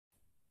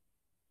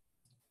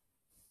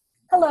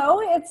Hello,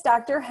 it's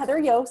Dr. Heather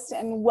Yost,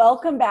 and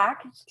welcome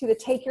back to the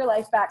Take Your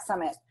Life Back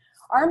Summit.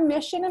 Our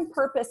mission and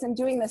purpose in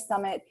doing this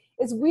summit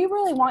is we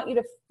really want you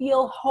to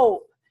feel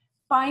hope,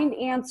 find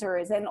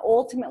answers, and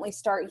ultimately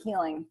start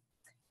healing.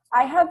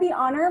 I have the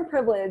honor and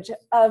privilege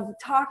of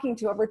talking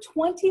to over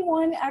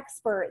 21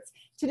 experts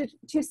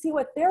to see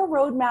what their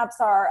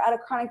roadmaps are out of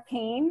chronic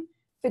pain,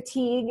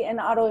 fatigue, and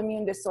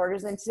autoimmune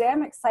disorders. And today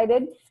I'm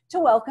excited to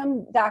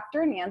welcome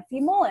Dr.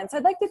 Nancy Mullan. So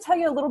I'd like to tell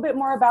you a little bit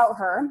more about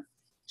her.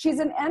 She's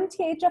an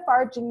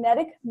MTHFR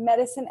genetic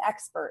medicine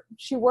expert.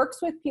 She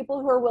works with people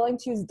who are willing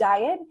to use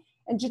diet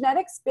and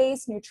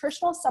genetics-based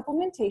nutritional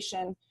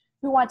supplementation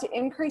who want to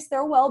increase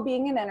their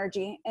well-being and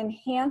energy,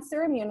 enhance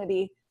their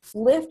immunity,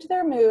 lift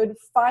their mood,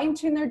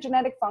 fine-tune their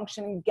genetic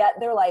function, and get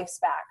their lives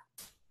back.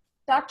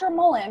 Dr.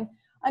 Mullan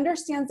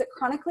understands that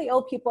chronically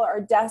ill people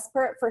are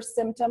desperate for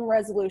symptom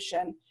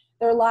resolution.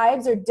 Their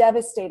lives are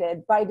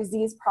devastated by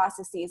disease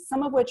processes,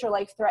 some of which are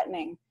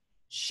life-threatening.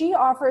 She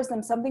offers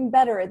them something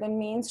better than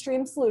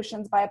mainstream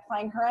solutions by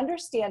applying her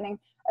understanding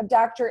of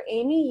Dr.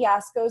 Amy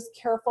Yasko's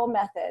careful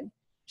method.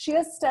 She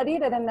has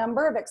studied at a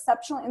number of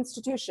exceptional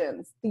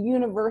institutions, the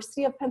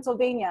University of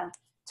Pennsylvania,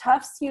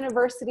 Tufts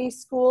University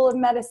School of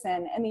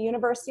Medicine, and the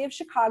University of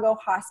Chicago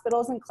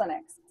hospitals and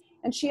clinics.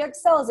 And she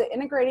excels at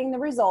integrating the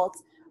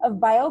results of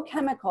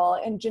biochemical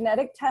and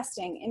genetic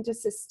testing into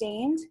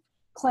sustained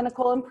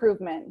clinical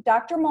improvement.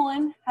 Dr.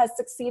 Mullan has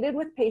succeeded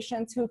with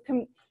patients who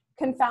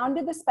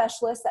confounded the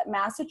specialists at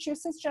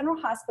Massachusetts General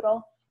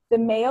Hospital, the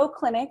Mayo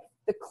Clinic,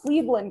 the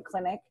Cleveland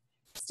Clinic,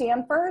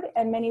 Stanford,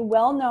 and many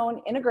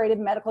well-known integrative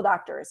medical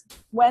doctors.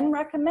 When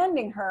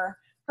recommending her,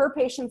 her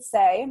patients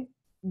say,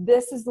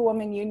 "This is the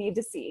woman you need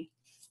to see."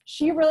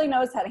 She really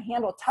knows how to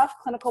handle tough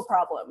clinical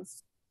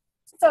problems.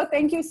 So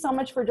thank you so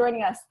much for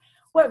joining us.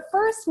 What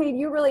first made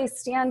you really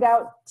stand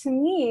out to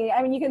me,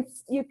 I mean,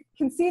 you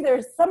can see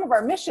there's some of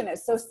our mission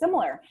is so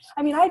similar.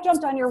 I mean, I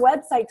jumped on your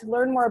website to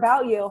learn more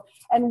about you,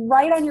 and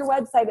right on your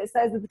website it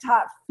says at the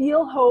top,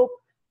 feel hope,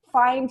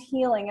 find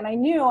healing. And I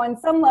knew on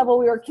some level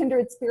we were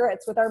kindred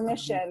spirits with our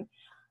mission.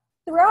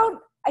 Throughout,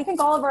 I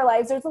think, all of our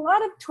lives, there's a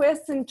lot of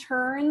twists and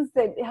turns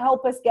that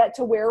help us get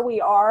to where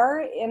we are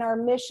in our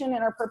mission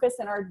and our purpose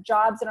and our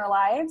jobs and our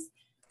lives.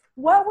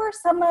 What were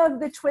some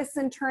of the twists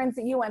and turns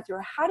that you went through?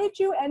 How did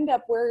you end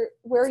up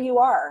where you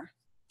are?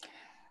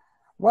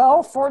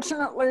 Well,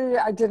 fortunately,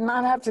 I did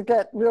not have to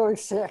get really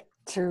sick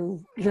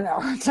to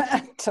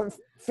to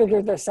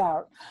figure this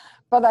out.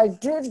 But I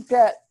did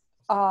get,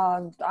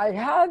 I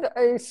had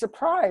a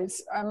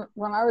surprise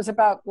when I was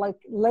about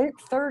late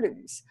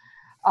 30s.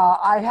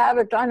 I had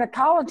a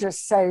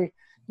gynecologist say,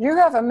 "You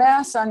have a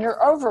mass on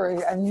your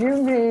ovary and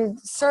you need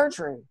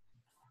surgery."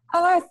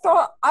 And I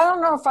thought, I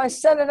don't know if I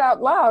said it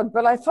out loud,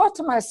 but I thought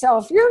to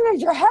myself, you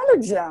need your head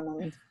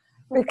examined,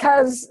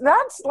 because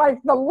that's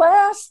like the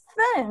last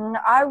thing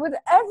I would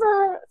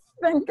ever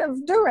think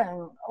of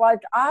doing.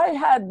 Like, I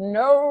had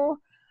no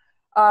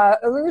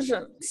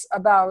illusions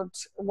about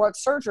what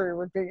surgery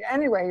would be.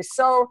 Anyway,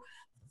 so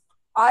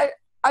I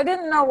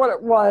didn't know what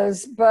it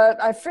was,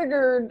 but I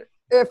figured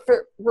if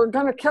it were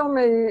going to kill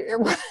me,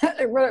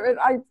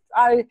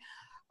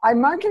 I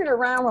monkeyed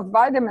around with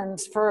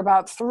vitamins for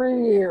about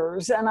 3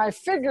 years, and I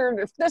figured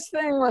if this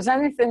thing was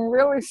anything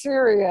really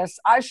serious,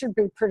 I should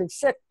be pretty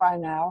sick by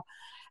now.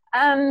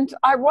 And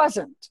I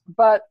wasn't,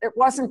 but it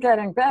wasn't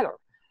getting better.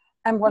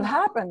 And what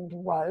happened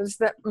was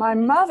that my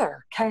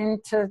mother came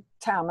to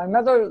town. My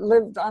mother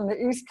lived on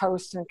the East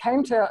Coast and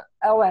came to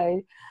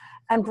LA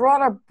and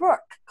brought a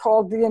book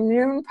called The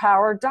Immune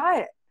Power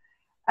Diet.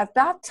 At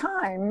that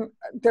time,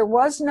 there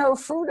was no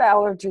food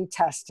allergy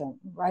testing,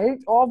 right?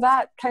 All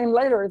that came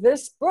later.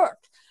 This book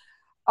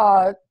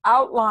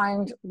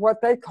outlined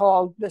what they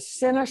called the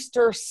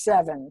Sinister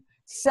Seven,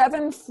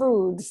 7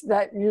 foods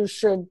that you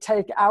should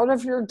take out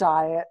of your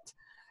diet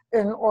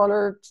in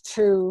order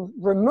to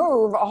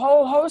remove a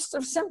whole host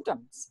of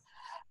symptoms.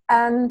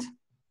 And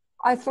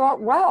I thought,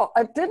 well,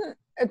 it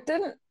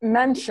didn't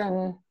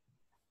mention,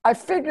 I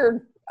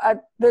figured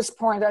at this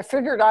point, I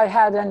figured I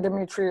had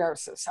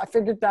endometriosis. I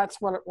figured that's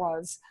what it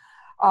was.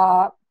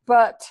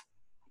 But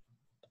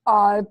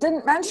it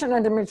didn't mention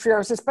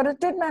endometriosis, but it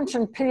did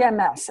mention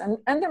PMS. And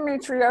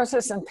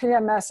endometriosis and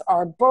PMS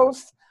are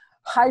both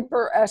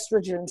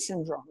hyperestrogen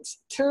syndromes,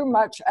 too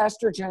much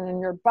estrogen in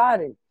your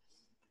body.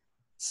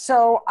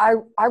 So I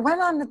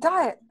went on the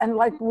diet, and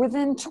like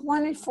within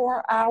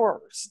 24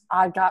 hours,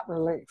 I got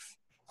relief.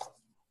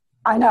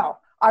 I know,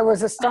 I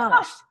was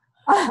astonished.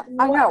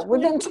 I know,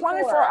 within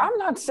 24, I'm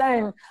not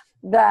saying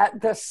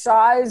that the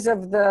size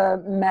of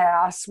the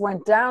mass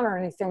went down or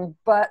anything,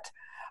 but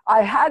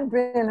I had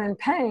been in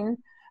pain,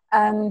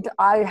 and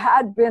I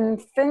had been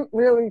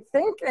really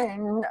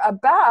thinking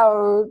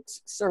about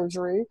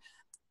surgery,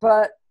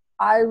 but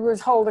I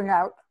was holding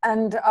out.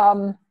 And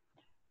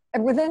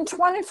within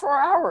 24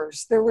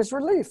 hours, there was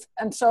relief.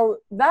 And so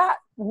that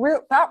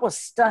was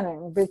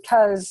stunning,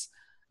 because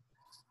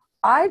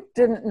I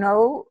didn't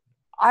know,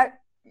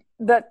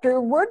 that there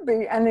would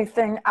be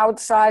anything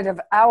outside of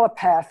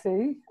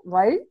allopathy,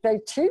 right? They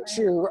teach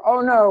you,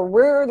 oh no,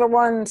 we're the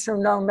ones who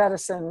know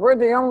medicine. We're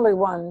the only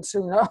ones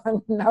who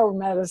know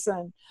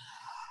medicine.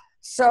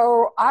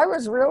 So I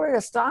was really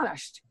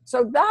astonished.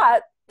 So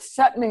that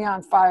set me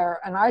on fire,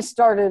 and I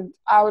started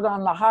out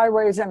on the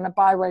highways and the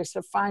byways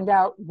to find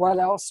out what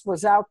else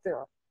was out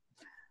there.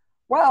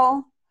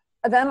 Well,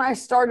 then I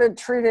started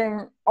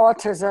treating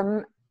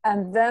autism,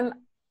 and then,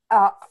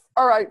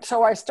 all right,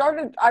 so I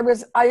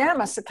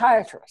am a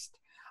psychiatrist.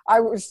 I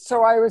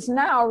was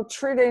now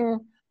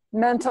treating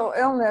mental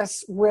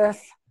illness with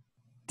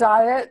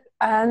diet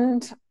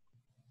and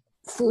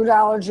food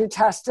allergy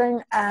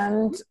testing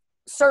and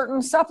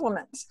certain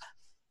supplements.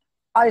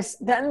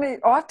 Then the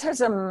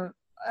autism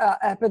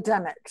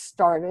epidemic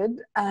started,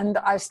 and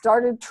I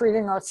started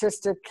treating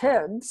autistic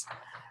kids,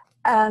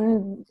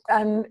 and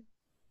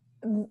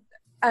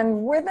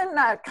within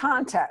that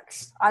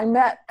context, I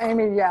met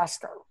Amy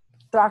Yasko,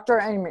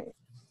 Dr. Amy.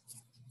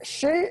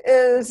 She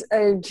is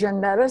a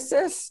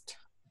geneticist.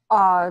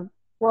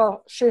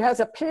 She has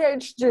a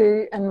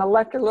PhD in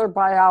molecular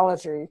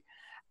biology,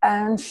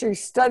 and she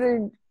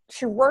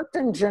worked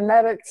in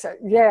genetics at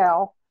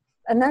Yale,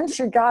 and then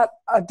she got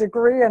a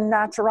degree in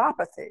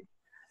naturopathy.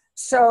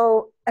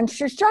 So, and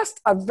she's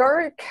just a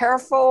very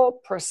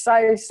careful,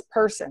 precise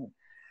person.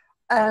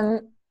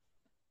 And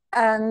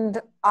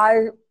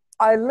I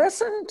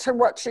listened to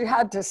what she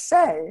had to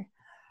say.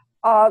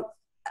 And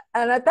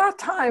at that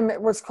time,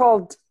 it was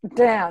called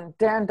Dan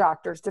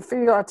Doctors,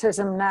 Defeat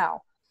Autism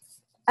Now.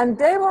 And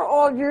they were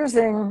all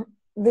using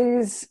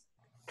these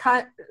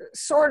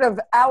sort of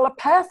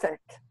allopathic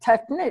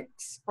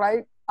techniques,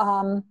 right?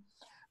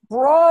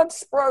 Broad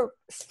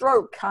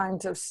stroke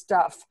kinds of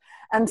stuff,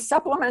 and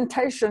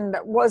supplementation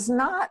that was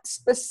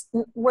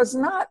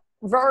not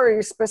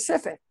very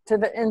specific to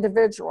the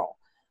individual.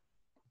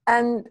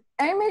 And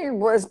Amy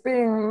was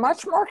being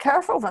much more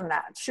careful than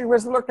that. She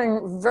was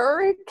looking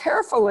very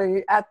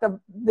carefully at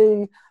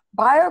the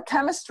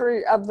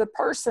biochemistry of the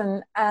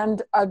person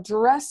and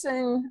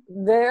addressing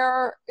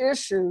their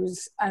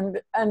issues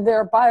and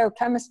their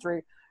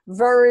biochemistry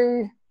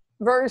very,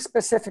 very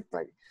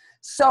specifically.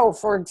 So,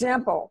 for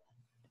example,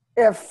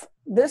 if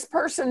this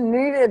person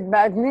needed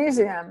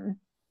magnesium,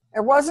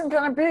 it wasn't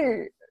going to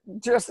be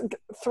just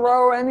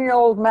throw any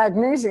old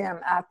magnesium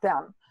at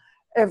them.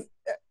 If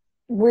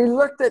we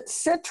looked at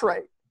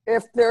citrate,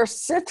 if their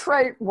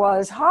citrate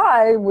was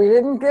high, we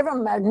didn't give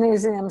them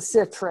magnesium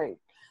citrate.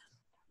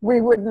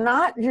 We would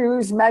not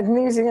use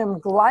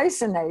magnesium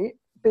glycinate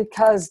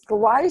because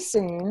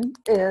glycine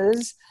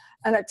is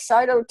an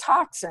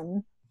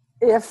excitotoxin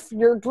if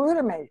your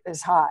glutamate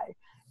is high.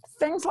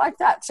 Things like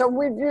that. So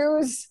we'd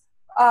use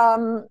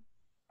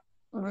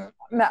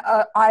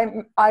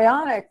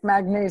ionic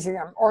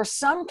magnesium or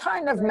some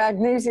kind of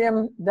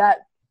magnesium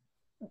that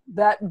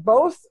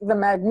both the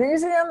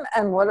magnesium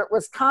and what it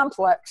was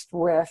complexed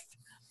with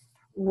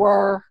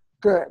were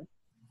good.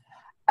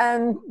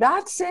 And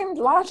that seemed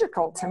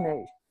logical to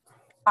me.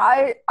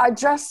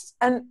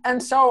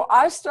 So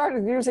I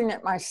started using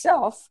it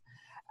myself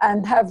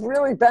and have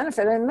really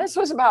benefited. And this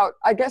was about,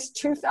 I guess,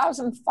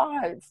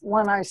 2005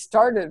 when I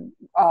started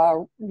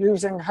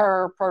using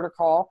her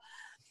protocol.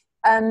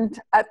 And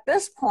at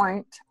this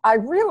point,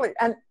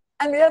 and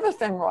the other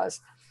thing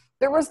was,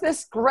 there was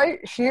this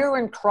great hue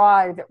and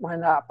cry that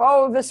went up.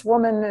 Oh, this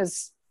woman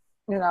is,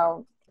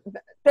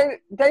 they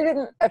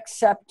didn't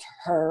accept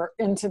her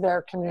into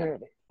their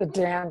community, the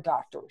Dan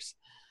doctors.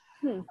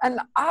 And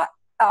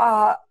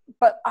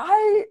but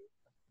I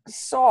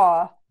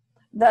saw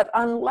that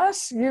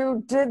unless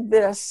you did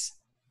this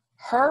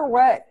her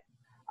way,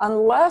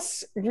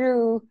 unless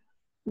you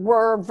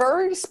were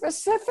very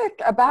specific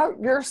about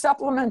your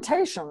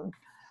supplementation,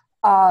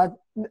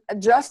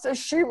 just as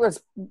she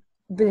was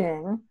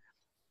being,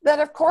 that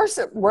of course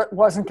it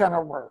wasn't going to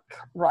work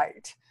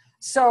right.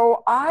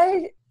 So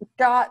I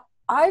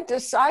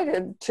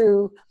decided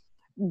to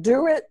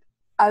do it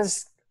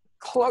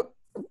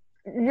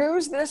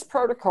use this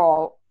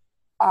protocol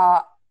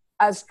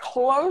as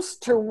close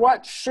to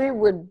what she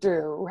would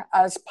do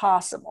as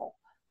possible.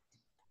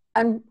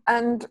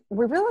 And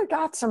we really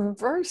got some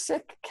very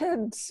sick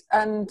kids,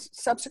 and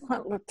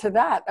subsequently to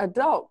that,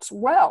 adults.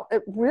 Well,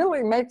 it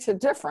really makes a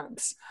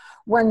difference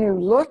when you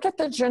look at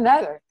the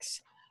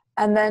genetics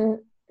and then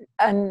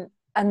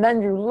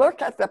you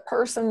look at the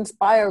person's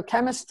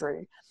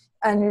biochemistry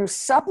and you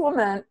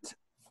supplement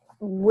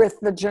with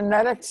the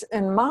genetics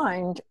in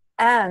mind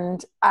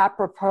and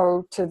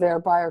apropos to their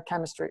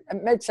biochemistry.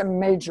 It makes a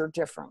major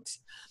difference.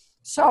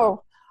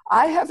 So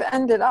I have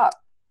ended up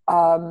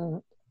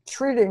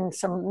treating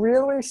some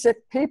really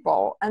sick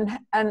people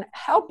and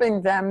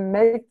helping them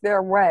make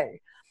their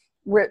way,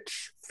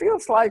 which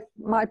feels like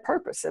my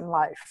purpose in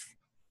life.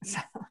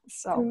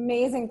 So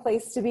amazing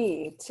place to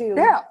be,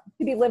 to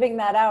be living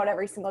that out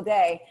every single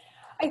day.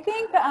 I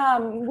think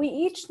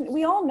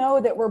we all know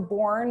that we're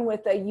born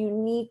with a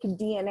unique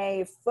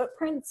DNA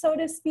footprint, so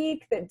to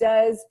speak, that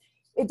does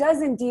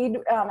indeed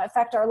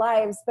affect our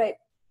lives. But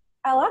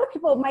a lot of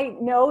people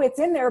might know it's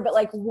in there, but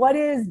like, what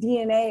is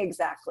DNA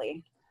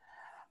exactly?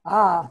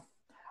 Ah,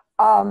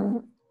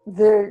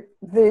 the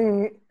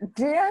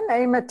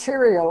DNA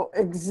material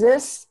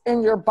exists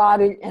in your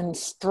body in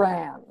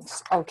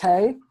strands,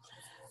 okay?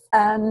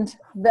 And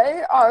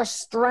they are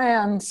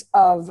strands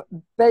of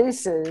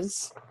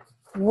bases,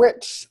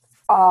 which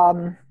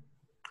the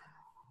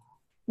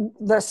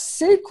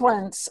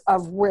sequence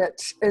of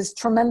which is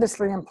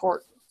tremendously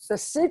important. The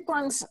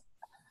sequence,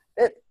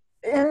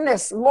 in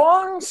this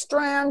long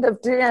strand of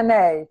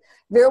DNA,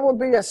 there will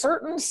be a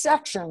certain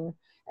section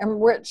in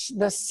which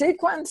the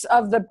sequence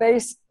of the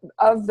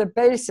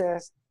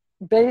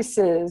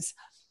bases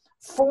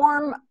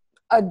form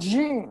a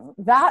gene.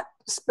 That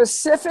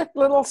specific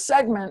little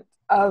segment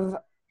of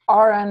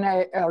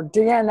RNA or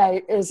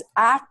DNA is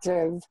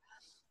active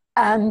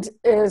and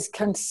is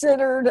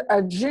considered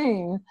a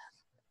gene,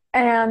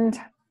 and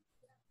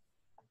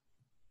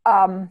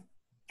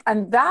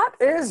that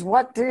is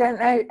what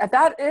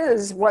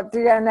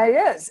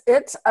DNA is.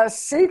 It's a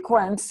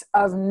sequence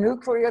of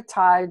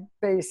nucleotide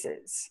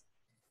bases.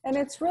 And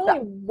it's really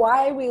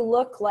why we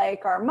look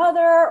like our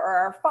mother or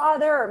our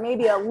father or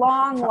maybe a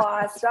long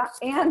lost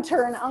aunt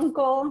or an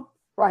uncle.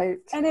 Right.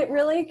 And it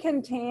really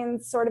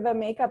contains sort of a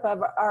makeup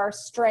of our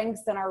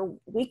strengths and our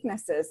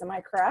weaknesses. Am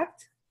I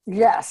correct?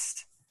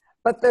 Yes.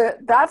 But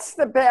that's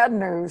the bad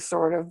news,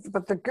 sort of.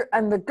 But the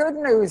good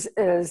news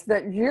is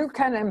that you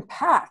can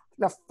impact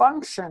the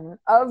function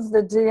of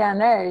the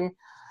DNA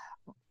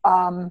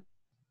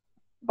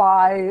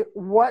by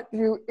what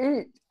you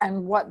eat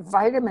and what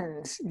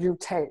vitamins you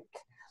take.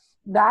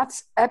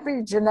 That's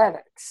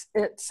epigenetics.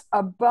 It's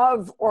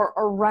above or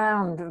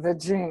around the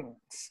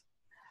genes.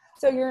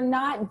 So you're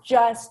not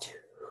just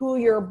who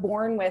you're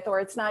born with, or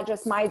it's not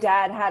just my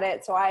dad had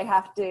it, so I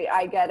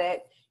get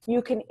it.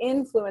 You can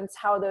influence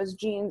how those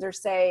genes are,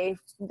 say,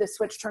 the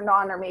switch turned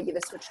on or maybe the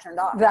switch turned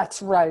off.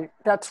 That's right.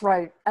 That's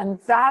right. And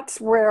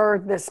that's where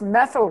this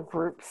methyl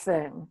group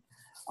thing,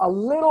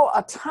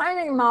 a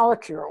tiny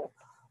molecule,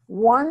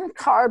 1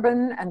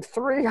 carbon and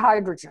 3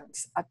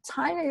 hydrogens, a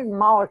tiny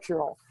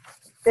molecule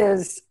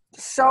is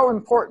so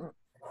important.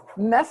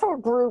 Methyl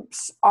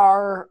groups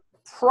are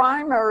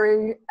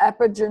primary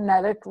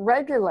epigenetic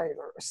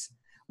regulators.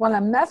 When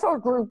a methyl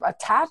group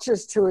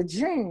attaches to a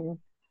gene,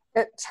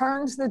 it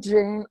turns the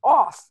gene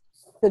off.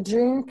 The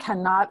gene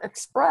cannot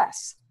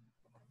express.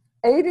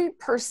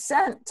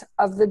 80%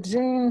 of the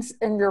genes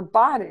in your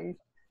body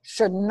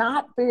should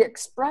not be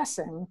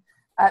expressing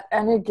at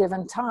any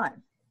given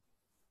time.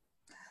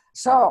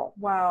 So,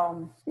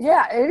 wow.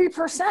 Yeah,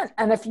 80%.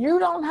 And if you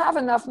don't have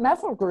enough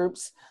methyl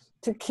groups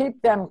to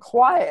keep them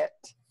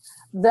quiet,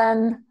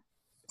 then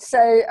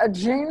say a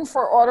gene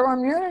for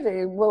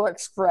autoimmunity will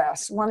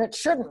express when it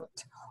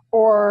shouldn't.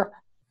 Or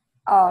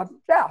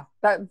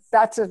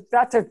that's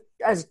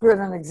as good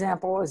an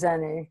example as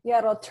any. Yeah,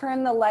 it'll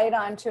turn the light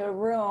on to a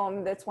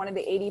room that's one of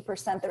the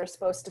 80% that are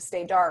supposed to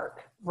stay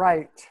dark.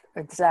 Right,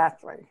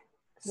 exactly.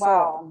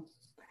 Wow. So,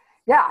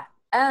 yeah,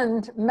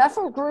 and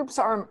methyl groups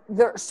are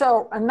there.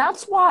 So, and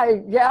that's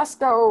why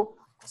Yasko,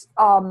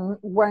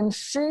 when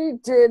she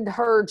did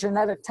her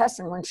genetic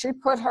testing, when she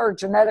put her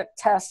genetic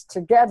test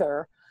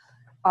together,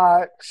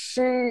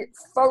 she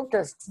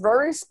focused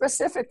very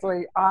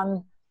specifically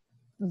on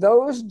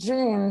those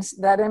genes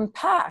that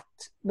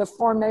impact the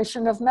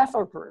formation of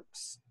methyl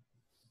groups.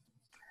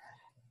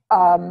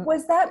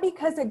 Was that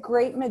because a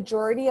great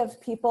majority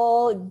of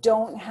people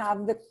don't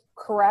have the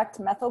correct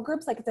methyl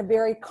groups? Like it's a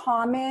very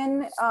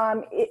common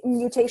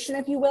mutation,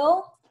 if you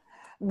will?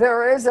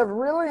 There is a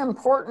really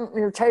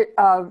important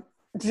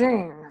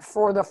gene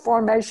for the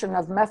formation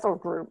of methyl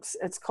groups.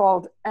 It's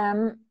called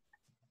MTHFR.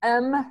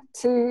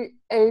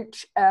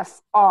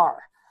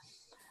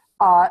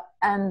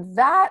 And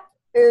there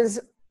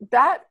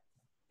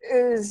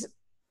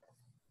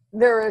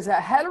is a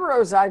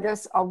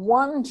heterozygous, a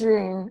 1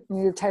 gene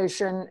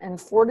mutation in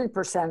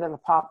 40% of the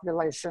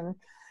population.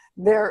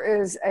 There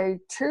is a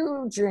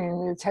 2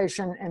 gene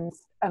mutation in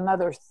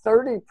another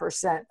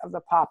 30% of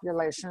the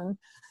population.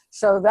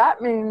 So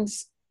that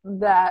means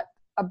that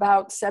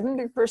about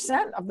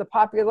 70% of the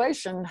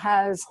population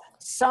has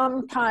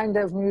some kind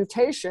of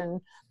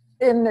mutation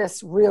in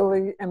this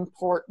really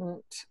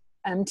important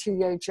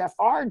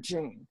MTHFR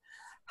gene.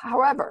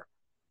 However,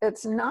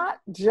 it's not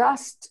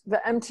just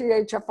the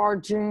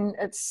MTHFR gene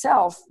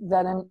itself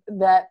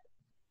that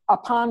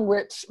upon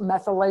which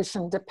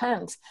methylation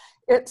depends.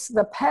 It's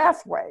the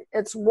pathway.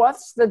 It's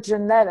what's the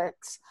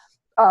genetics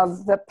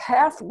of the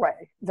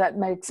pathway that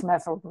makes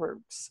methyl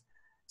groups.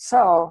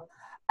 So,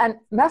 and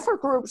methyl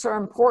groups are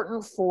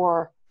important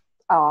for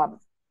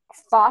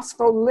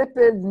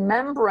phospholipid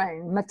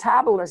membrane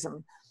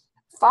metabolism.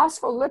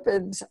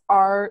 Phospholipids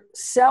are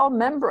cell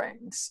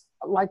membranes,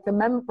 like the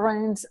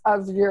membranes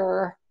of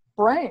your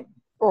brain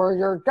or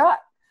your gut.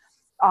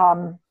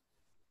 Kind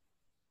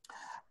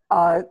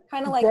of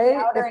like the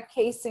outer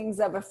casings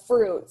of a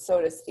fruit,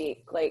 so to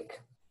speak.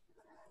 Like,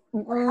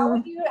 how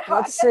would you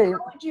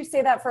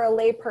say that for a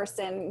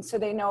layperson so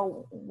they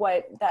know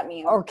what that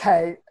means?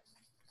 Okay.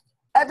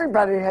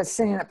 Everybody has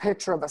seen a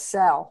picture of a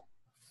cell,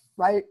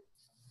 right?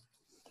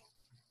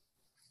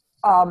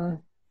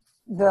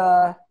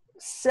 The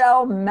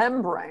cell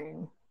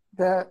membrane,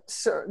 the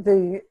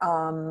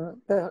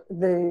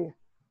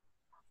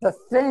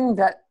thing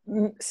that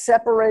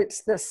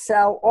separates the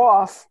cell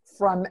off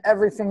from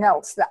everything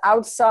else, the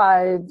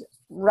outside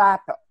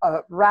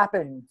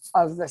wrapping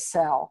of the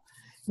cell,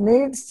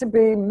 needs to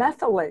be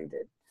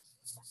methylated,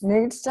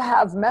 needs to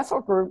have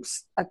methyl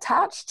groups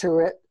attached to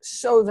it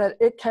so that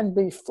it can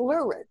be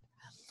fluid,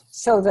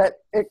 so that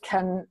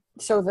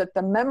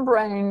the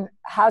membrane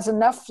has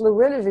enough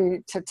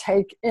fluidity to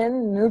take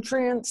in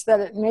nutrients that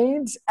it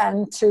needs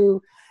and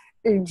to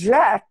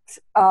eject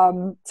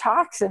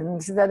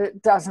toxins that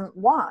it doesn't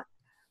want.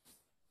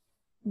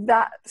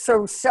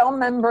 So cell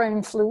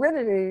membrane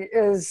fluidity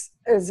is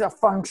a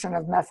function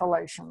of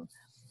methylation.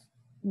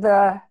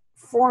 The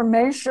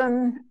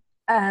formation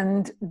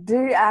and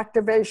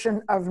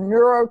deactivation of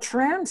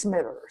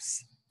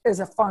neurotransmitters is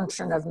a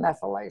function of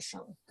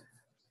methylation.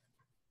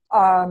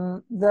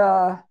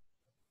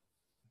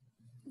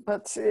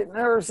 Let's see,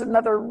 there's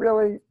another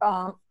really,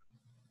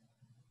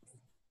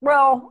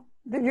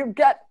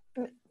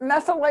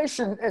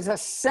 methylation is a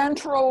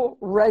central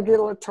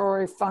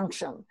regulatory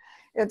function.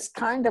 It's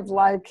kind of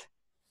like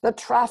the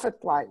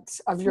traffic lights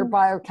of your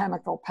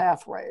biochemical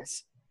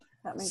pathways.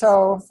 That makes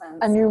sense.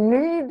 And you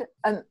need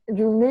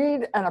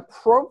an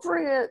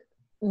appropriate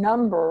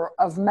number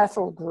of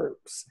methyl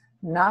groups,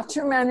 not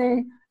too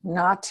many,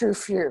 not too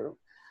few.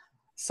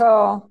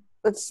 So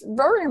it's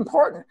very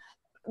important.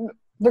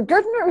 The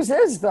good news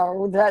is,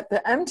 though, that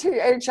the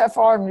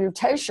MTHFR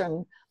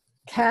mutation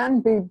can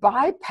be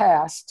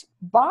bypassed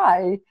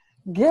by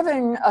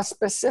giving a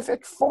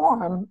specific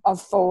form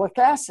of folic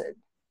acid.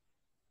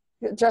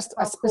 Just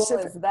a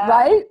specific, cool is that?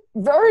 Right?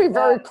 Very,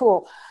 very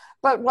cool.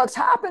 But what's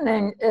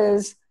happening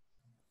is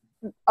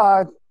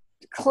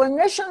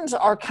clinicians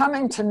are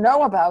coming to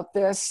know about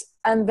this,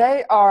 and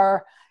they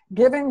are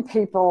giving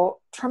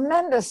people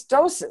tremendous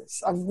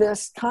doses of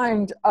this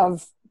kind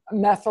of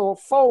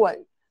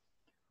methylfolate.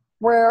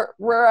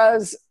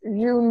 Whereas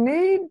you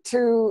need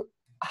to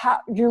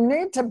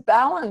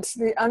balance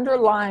the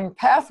underlying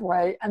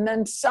pathway, and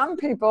then some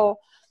people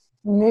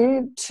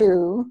need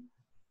to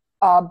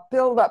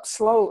build up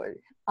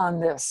slowly on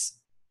this,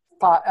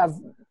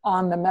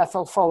 on the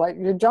methylfolate.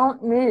 You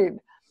don't need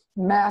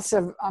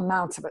massive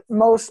amounts of it.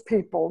 Most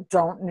people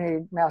don't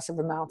need massive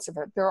amounts of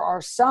it. There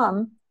are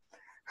some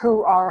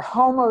who are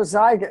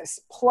homozygous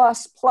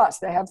plus.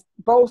 They have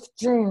both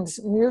genes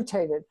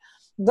mutated.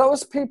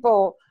 Those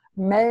people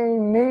may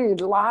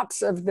need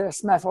lots of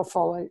this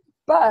methylfolate,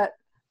 but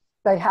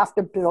they have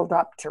to build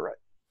up to it.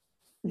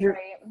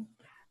 Right.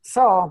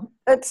 So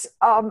it's,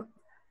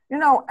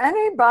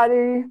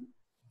 anybody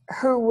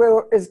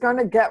who is going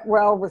to get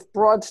well with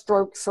broad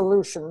stroke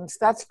solutions,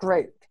 that's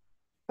great.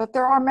 But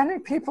there are many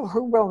people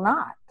who will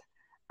not.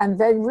 And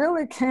they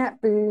really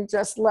can't be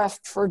just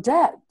left for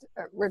dead,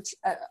 which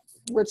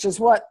is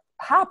what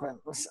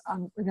happens,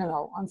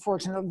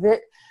 unfortunately.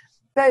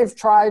 They've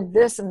tried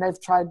this and they've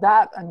tried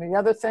that and the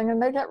other thing,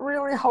 and they get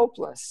really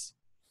hopeless.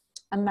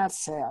 And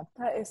that's sad.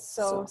 That is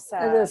so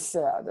sad. It is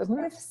sad, isn't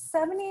it? If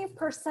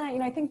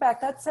 70%, I think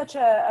back, that's such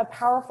a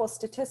powerful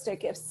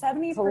statistic. If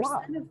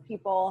 70% of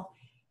people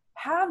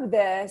have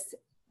this,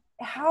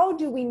 how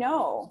do we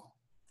know?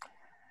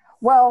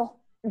 Well,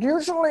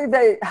 usually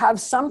they have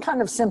some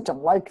kind of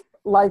symptom,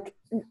 like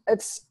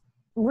it's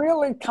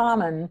really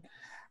common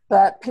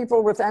that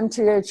people with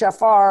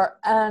MTHFR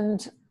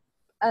and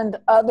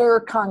other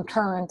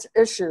concurrent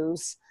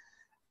issues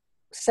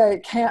say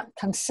can't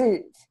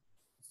conceive.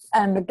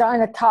 And the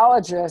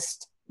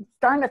gynecologists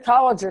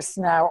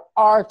now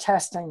are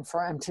testing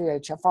for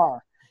MTHFR.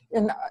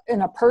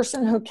 In a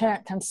person who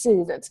can't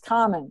conceive, it's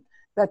common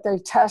that they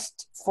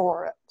test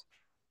for it.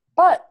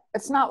 But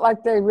it's not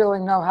like they really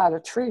know how to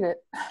treat it.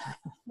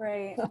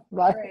 Right.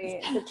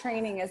 Right. The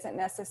training isn't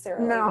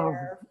necessarily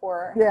there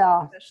for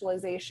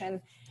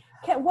specialization.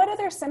 What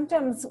other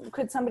symptoms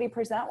could somebody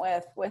present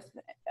with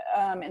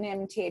an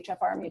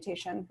MTHFR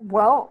mutation?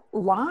 Well,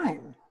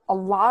 Lyme. A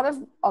lot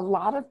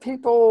of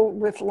people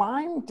with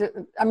Lyme.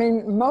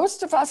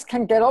 Most of us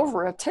can get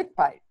over a tick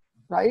bite,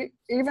 right?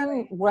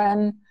 Even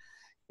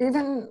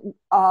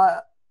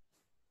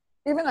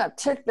a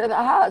tick that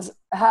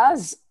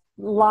has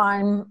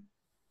Lyme,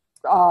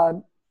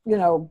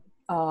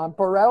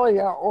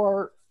 Borrelia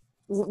or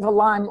the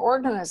Lyme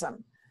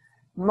organism.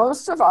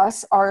 Most of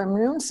us, our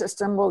immune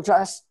system will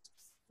just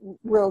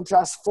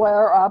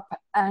flare up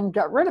and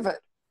get rid of it.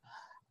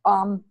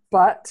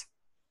 But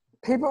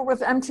people with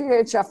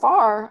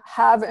MTHFR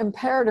have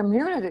impaired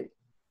immunity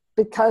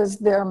because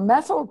their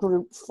methyl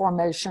group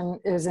formation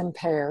is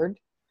impaired,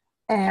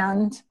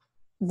 and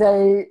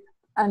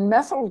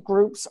methyl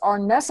groups are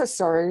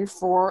necessary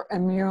for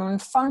immune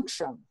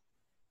function.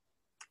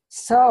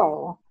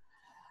 So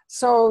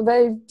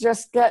they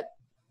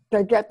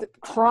get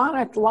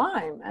chronic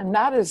Lyme, and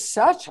that is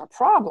such a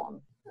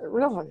problem,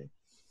 really.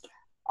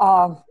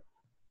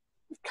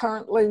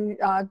 Currently,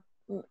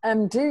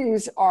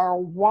 MDs are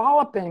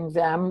walloping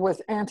them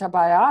with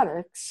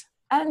antibiotics,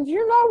 and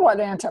you know what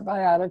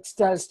antibiotics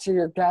does to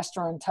your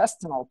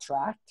gastrointestinal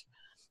tract.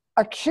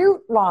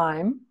 Acute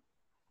Lyme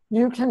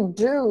you can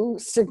do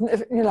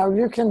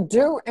you can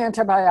do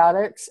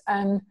antibiotics,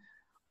 and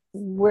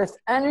with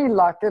any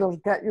luck, it'll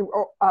get you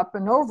up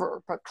and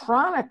over. But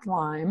chronic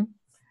Lyme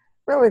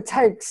really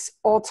takes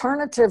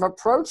alternative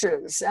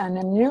approaches and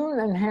immune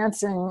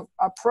enhancing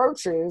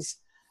approaches,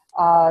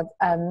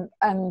 and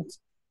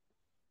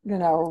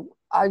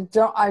I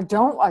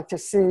don't like to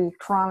see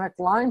chronic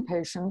Lyme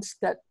patients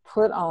get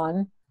put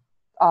on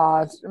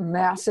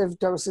massive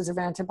doses of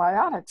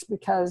antibiotics,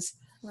 because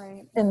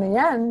in the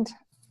end,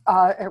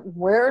 it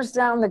wears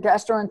down the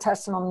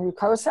gastrointestinal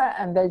mucosa,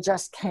 and they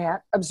just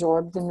can't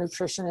absorb the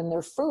nutrition in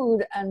their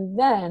food, and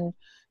then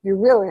you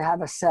really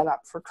have a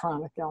setup for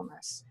chronic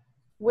illness.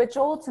 Which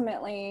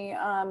ultimately,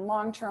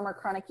 long-term or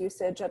chronic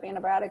usage of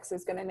antibiotics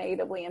is going to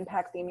negatively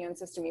impact the immune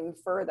system even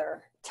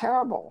further.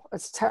 Terrible.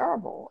 It's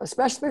terrible,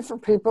 especially for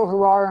people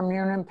who are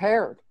immune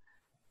impaired.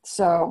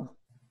 So,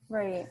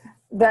 right.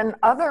 Then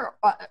other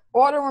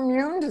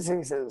autoimmune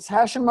diseases,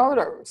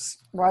 Hashimoto's,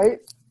 right?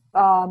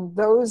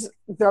 Those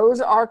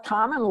are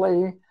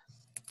commonly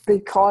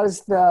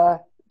because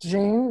the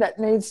gene that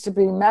needs to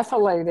be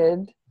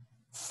methylated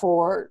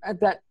for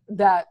that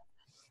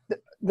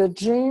the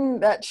gene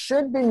that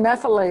should be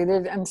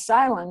methylated and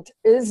silent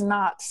is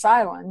not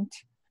silent,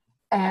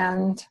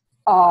 and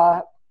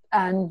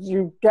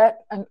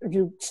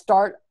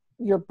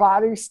your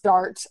body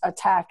starts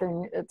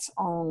attacking its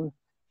own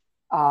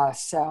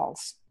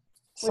cells.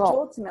 Which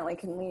ultimately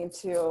can lead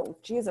to,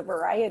 a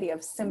variety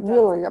of symptoms.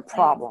 Really a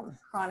problem.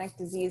 Chronic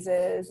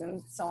diseases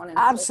and so on and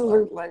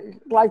Absolutely. so forth.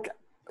 Like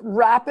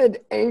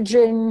rapid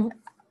aging,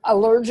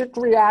 allergic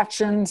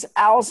reactions,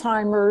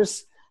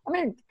 Alzheimer's.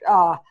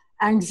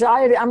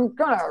 Anxiety. I'm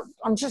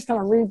just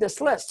gonna read this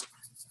list.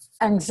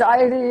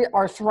 Anxiety,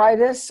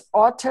 arthritis,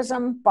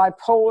 autism,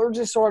 bipolar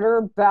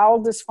disorder,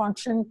 bowel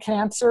dysfunction,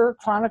 cancer,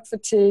 chronic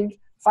fatigue,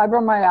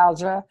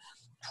 fibromyalgia,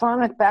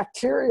 chronic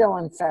bacterial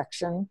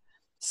infection,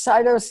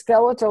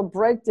 cytoskeletal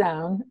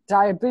breakdown,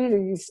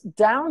 diabetes,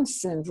 Down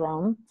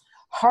syndrome,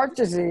 heart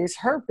disease,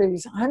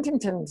 herpes,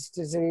 Huntington's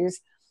disease,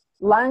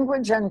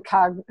 language and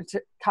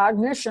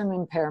cognition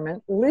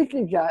impairment,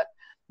 leaky gut,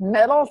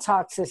 metal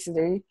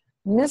toxicity,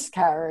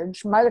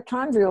 miscarriage,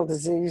 mitochondrial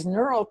disease,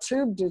 neural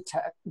tube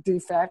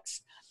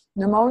defects,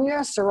 pneumonia,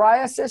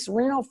 psoriasis,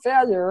 renal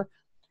failure,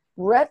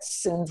 Rett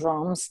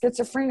syndrome,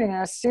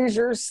 schizophrenia,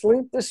 seizures,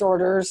 sleep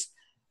disorders,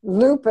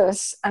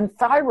 lupus, and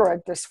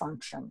thyroid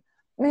dysfunction.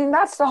 I mean,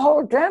 that's the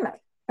whole gamut.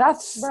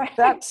 That's right.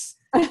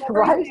 I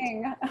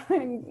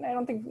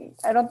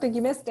don't think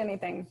you missed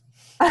anything.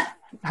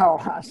 No,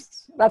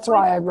 that's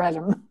why I read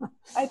them.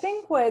 I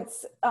think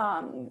what's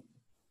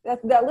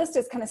that list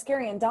is kind of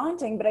scary and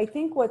daunting, but I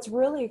think what's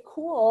really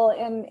cool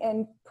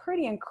and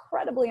pretty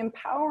incredibly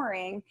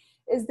empowering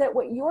is that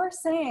what you're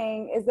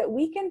saying is that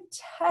we can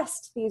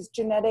test these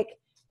genetic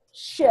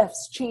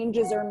shifts,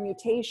 changes, or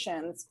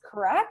mutations,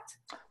 correct?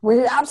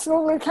 We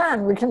absolutely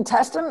can. We can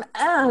test them,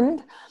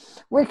 and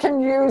we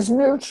can use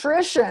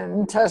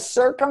nutrition to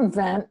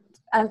circumvent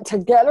and to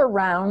get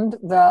around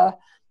the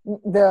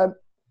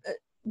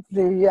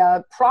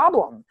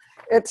problem.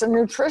 It's a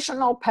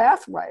nutritional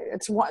pathway.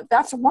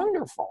 That's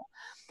wonderful.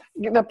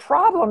 The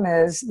problem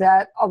is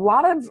that a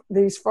lot of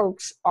these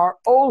folks are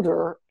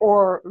older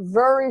or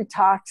very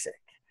toxic.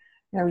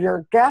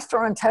 Your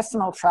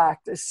gastrointestinal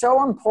tract is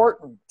so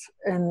important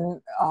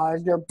in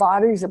your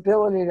body's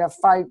ability to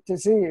fight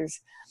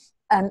disease.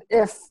 And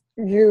if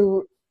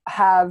your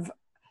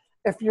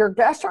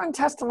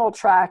gastrointestinal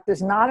tract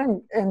is not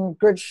in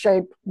good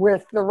shape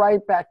with the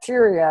right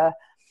bacteria,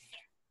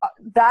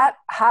 that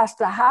has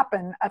to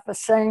happen at the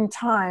same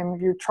time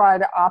you try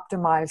to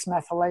optimize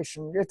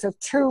methylation. It's a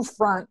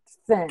two-front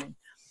thing.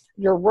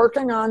 You're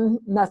working on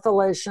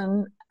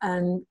methylation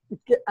and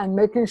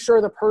making sure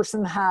the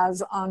person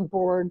has on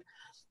board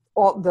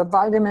all the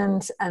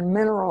vitamins and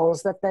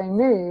minerals that they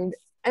need,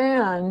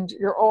 and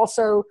you're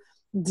also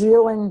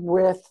dealing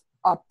with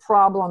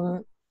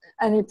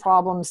any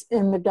problems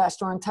in the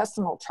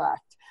gastrointestinal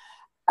tract.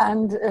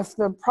 And if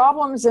the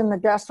problems in the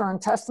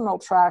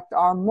gastrointestinal tract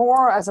are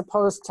more as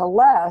opposed to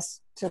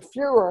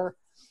fewer,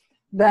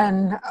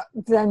 then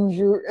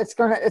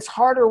it's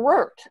harder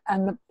work,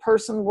 and the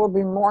person will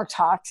be more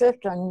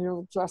toxic, and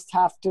you'll just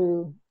have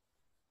to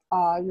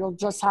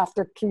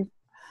keep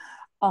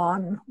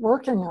on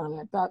working on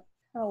it. That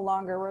a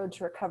longer road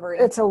to recovery.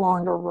 It's a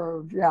longer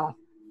road, yeah.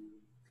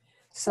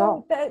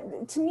 So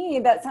that, to me,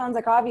 that sounds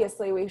like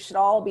obviously we should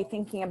all be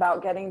thinking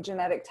about getting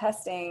genetic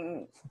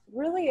testing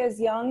really as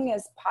young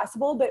as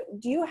possible.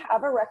 But do you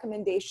have a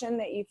recommendation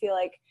that you feel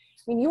like,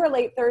 you were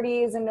late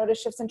 30s and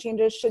noticed shifts and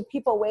changes. Should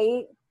people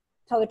wait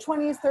till the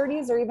 20s,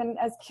 30s, or even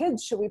as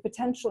kids, should we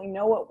potentially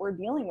know what we're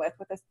dealing with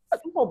a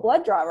simple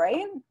blood draw,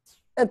 right?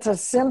 It's a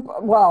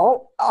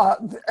simple,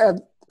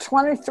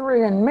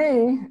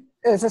 23andMe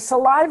is a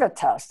saliva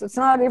test. It's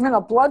not even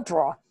a blood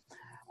draw.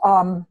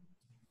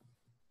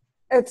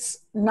 It's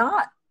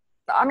not,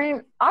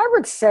 I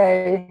would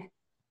say,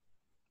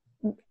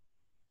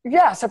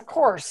 yes, of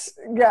course,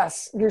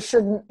 yes, you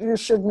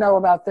should know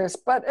about this.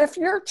 But if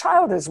your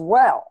child is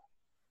well,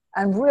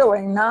 and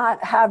really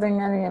not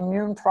having any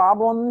immune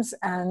problems,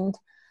 and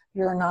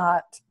you're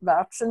not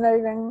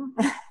vaccinating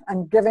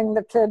and giving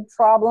the kid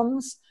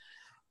problems,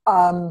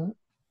 then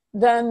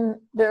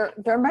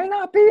there may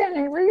not be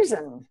any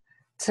reason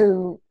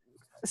to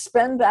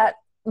spend that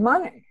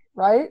money,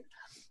 right?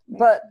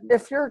 But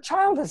if your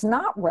child is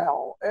not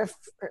well, if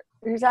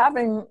he's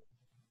having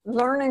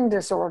learning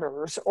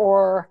disorders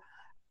or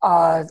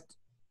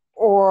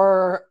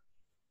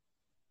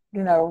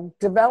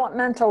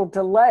developmental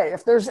delay,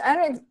 if there's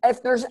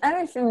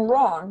anything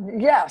wrong,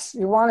 yes,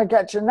 you want to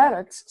get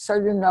genetics so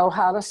you know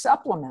how to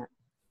supplement,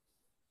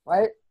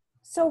 right?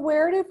 So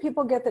where do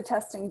people get the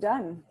testing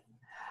done?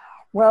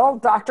 Well,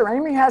 Dr.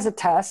 Amy has a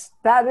test.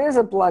 That is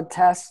a blood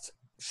test.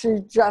 She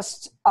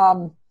just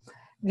will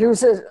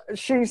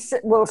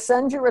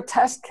send you a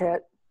test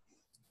kit,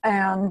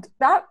 and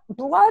that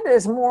blood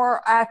is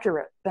more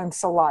accurate than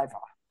saliva,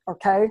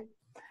 okay?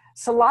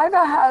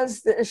 Saliva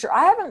has the issue.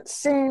 I haven't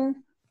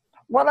seen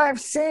what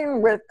I've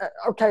seen with,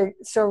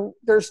 so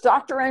there's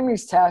Dr.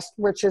 Amy's test,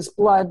 which is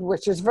blood,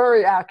 which is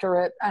very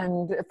accurate,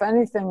 and if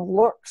anything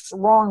looks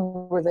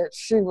wrong with it,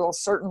 she will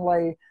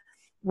certainly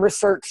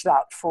research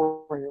that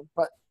for you.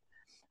 But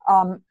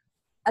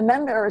and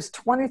then there is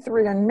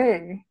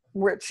 23andMe,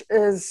 which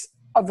is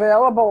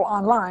available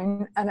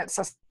online, and it's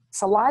a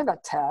saliva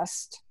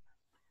test.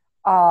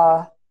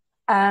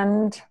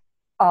 And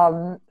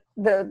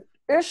the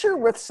issue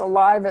with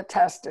saliva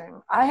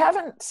testing, I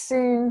haven't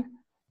seen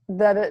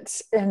that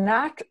it's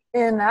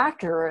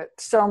inaccurate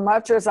so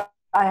much as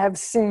I have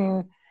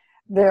seen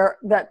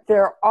that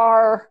there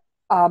are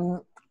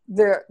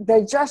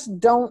they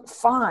just don't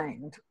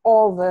find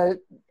all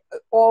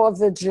of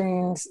the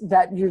genes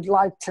that you'd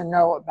like to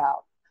know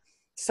about.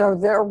 So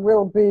there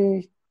will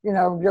be,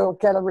 you'll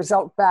get a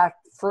result back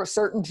for a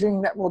certain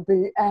gene that will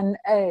be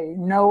NA,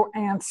 no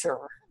answer.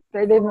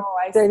 They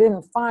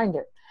didn't find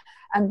it.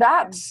 And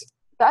that's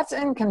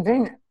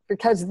inconvenient,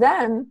 because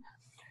then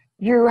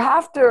you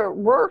have to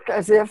work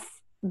as if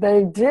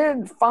they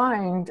did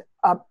find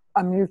a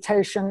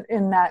mutation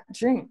in that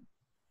gene.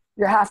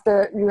 You have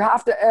to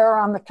err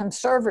on the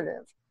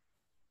conservative.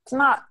 It's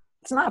not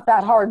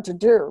that hard to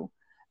do,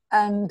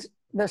 and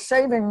the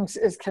savings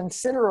is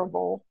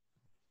considerable.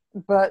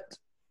 But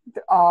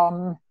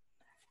Dr.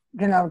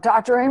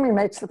 Amy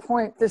makes the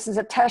point, this is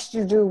a test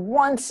you do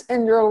once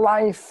in your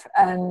life,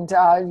 and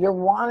you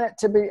want it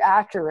to be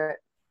accurate.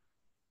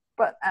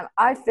 And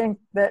I think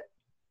that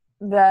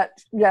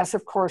yes,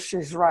 of course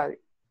she's right.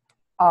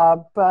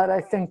 But I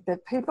think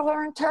that people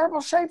are in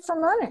terrible shape for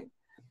money.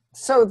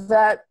 So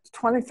that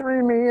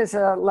 23andMe is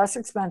a less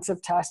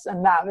expensive test,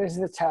 and that is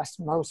the test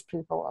most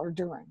people are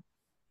doing.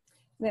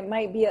 It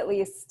might be at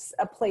least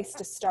a place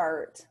to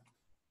start.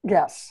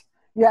 Yes,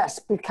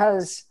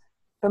 because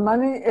the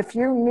money, if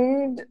you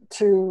need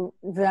to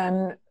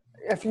then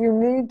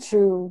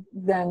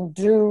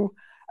do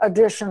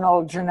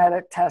additional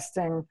genetic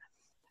testing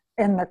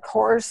in the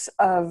course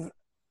of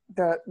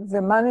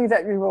the money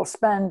that you will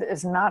spend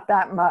is not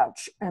that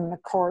much in the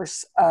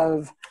course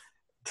of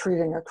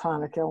treating a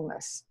chronic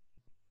illness.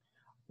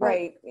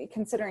 Right.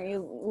 Considering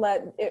you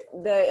let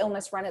the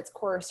illness run its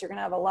course, you're going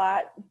to have a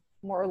lot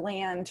more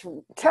land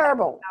to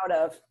out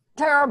of.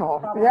 Terrible.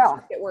 Problems Yeah.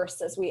 get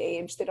worse as we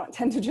age. They don't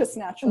tend to just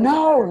naturally.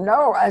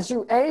 No. As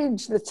you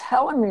age, the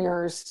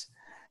telomeres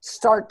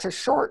start to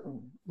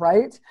shorten,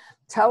 right?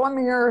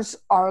 Telomeres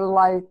are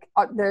like,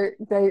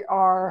 they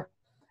are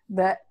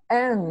the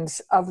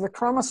ends of the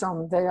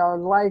chromosome. They are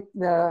like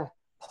the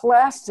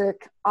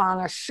plastic on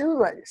a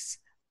shoelace.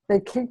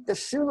 They keep the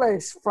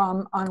shoelace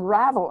from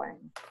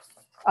unraveling.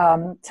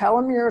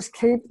 Telomeres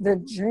keep the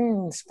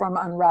genes from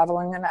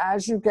unraveling, and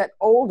as you get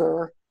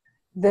older,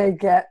 they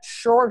get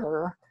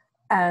shorter,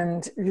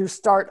 and you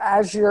start,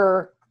 as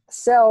your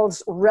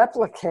cells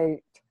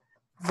replicate,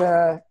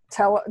 you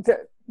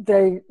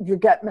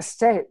get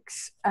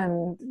mistakes,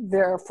 and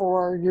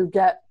therefore you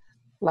get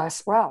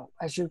less well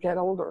as you get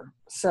older.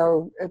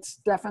 So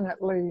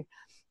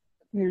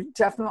you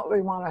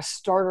definitely want to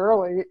start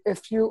early.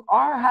 If you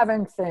are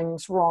having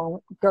things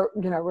wrong,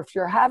 if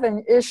you're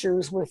having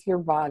issues with your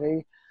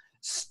body,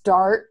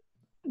 start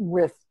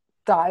with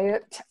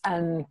diet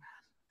and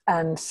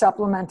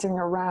supplementing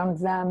around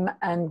them,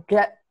 and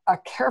get a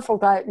careful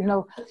diet.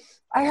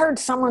 I heard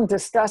someone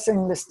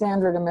discussing the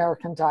standard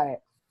American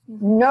diet.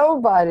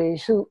 Nobody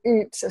who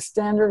eats a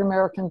standard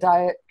American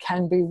diet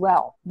can be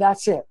well.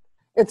 That's it.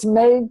 It's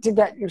made to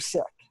get you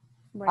sick.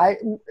 Right.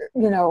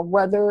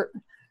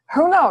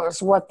 Who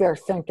knows what they're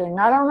thinking?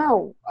 I don't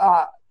know.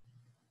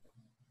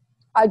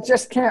 I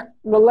just can't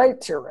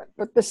relate to it.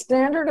 But the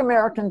standard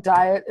American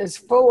diet is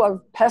full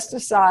of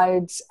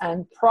pesticides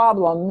and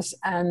problems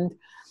and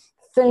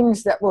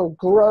things that will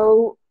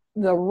grow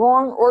the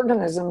wrong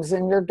organisms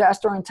in your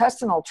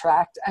gastrointestinal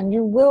tract, and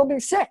you will be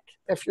sick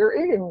if you're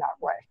eating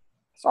that way.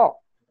 So,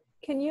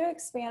 can you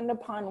expand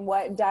upon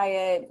what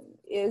diet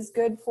is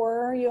good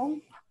for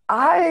you?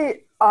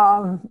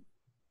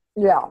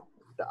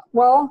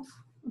 Well,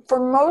 for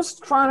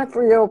most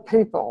chronically ill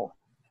people,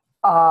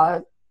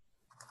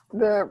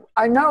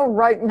 I know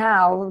right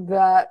now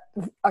that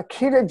a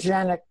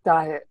ketogenic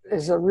diet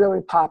is a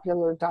really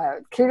popular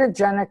diet.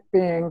 Ketogenic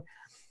being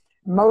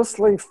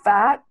mostly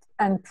fat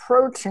and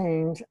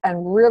protein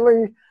and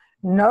really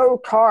no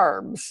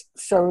carbs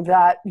so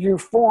that you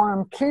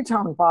form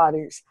ketone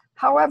bodies.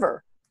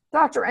 However,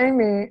 Dr.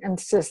 Amy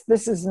insists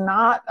this is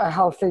not a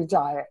healthy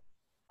diet.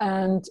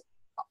 And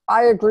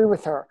I agree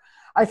with her.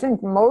 I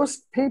think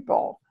most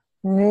people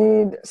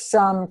need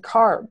some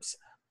carbs,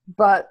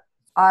 but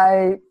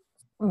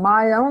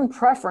my own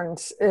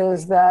preference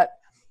is that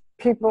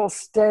people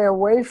stay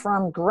away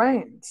from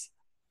grains.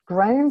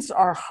 Grains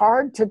are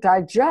hard to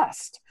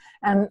digest,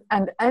 and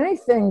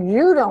anything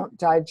you don't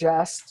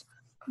digest,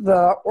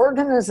 the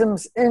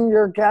organisms in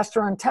your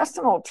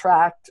gastrointestinal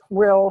tract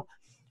will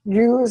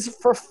use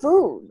for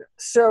food.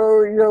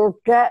 So you'll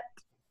get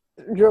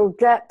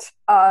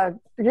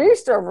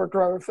yeast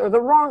overgrowth or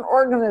the wrong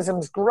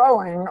organisms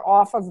growing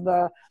off of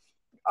the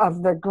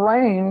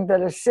grain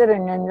that is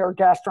sitting in your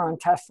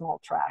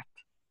gastrointestinal tract.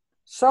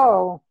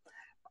 So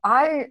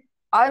I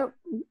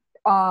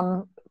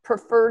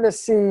prefer to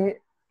see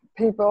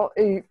people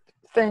eat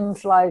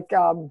things like,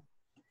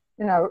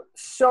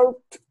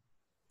 soaked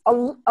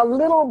a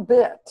little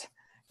bit.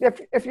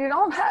 If you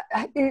don't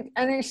eat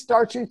any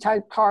starchy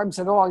type carbs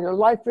at all, you're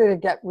likely to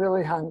get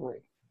really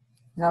hungry.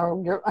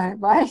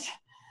 Right?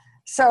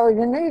 So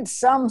you need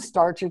some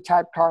starchy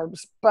type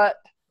carbs, but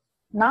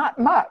not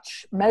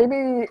much.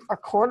 Maybe a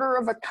quarter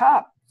of a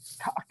cup,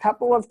 a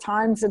couple of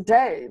times a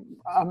day,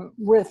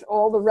 with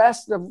all the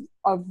rest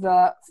of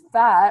the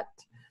fat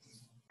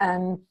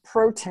and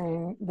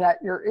protein that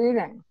you're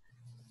eating.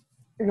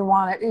 You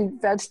want to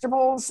eat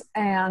vegetables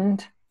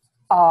and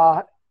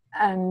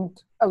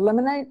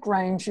eliminate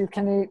grains. You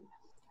can eat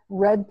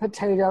red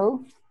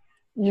potato.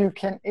 You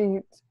can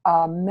eat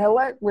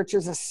millet, which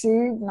is a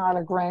seed, not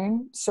a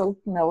grain,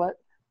 soaked millet,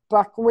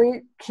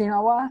 buckwheat,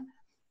 quinoa,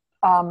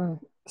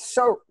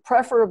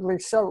 preferably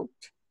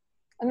soaked,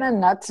 and then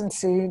nuts and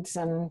seeds,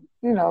 and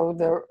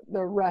the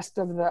rest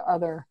of the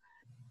other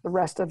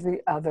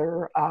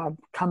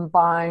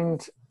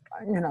combined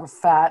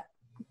fat,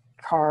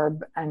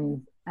 carb,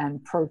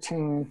 and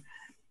protein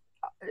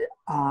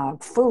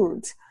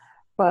foods.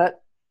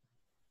 But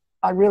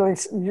you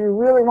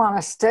really want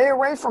to stay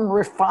away from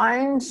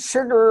refined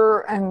sugar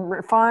and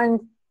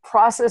refined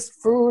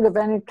processed food of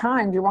any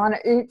kind. You want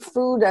to eat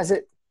food as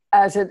it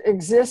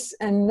exists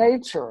in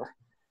nature,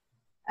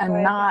 and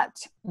right.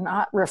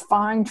 not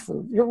refined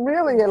food.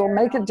 It'll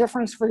make a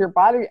difference for your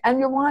body. And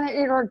you want to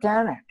eat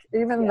organic,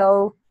 even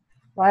though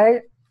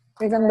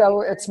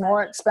it's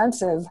more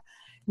expensive.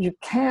 You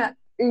can't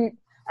eat,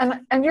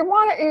 and you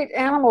want to eat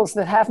animals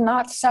that have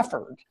not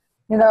suffered.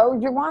 You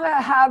want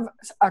to have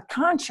a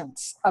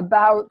conscience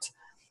about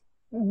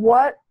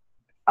what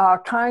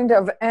kind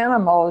of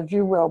animal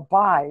you will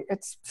buy.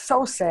 It's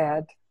so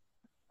sad.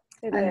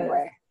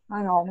 Anyway,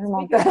 I know we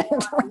won't get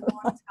into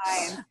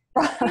it.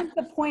 I think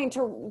the point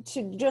to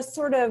just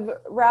sort of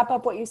wrap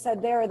up what you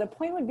said there, the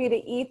point would be to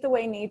eat the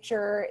way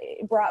nature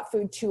brought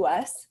food to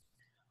us.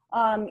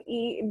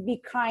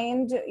 Be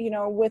kind,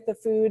 with the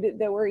food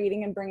that we're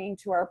eating and bringing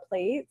to our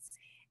plates,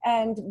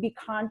 and be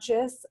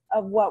conscious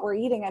of what we're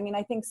eating. I mean,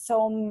 I think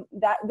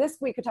that this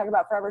we could talk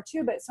about forever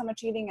too, but so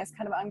much eating is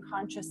kind of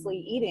unconsciously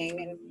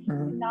eating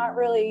and not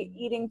really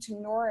eating to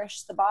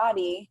nourish the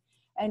body,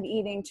 and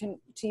eating to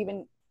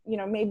even,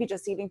 maybe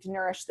just eating to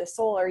nourish the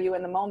soul or you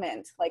in the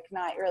moment, like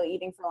not really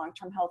eating for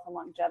long-term health and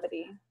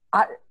longevity.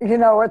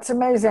 It's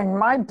amazing.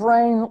 My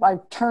brain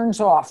turns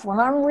off when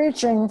I'm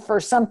reaching for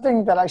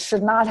something that I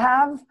should not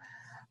have.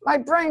 My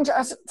brain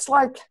it's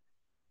like,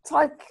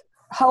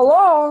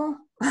 hello,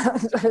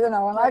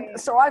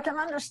 so I can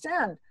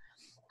understand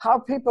how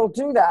people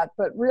do that,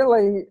 but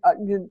really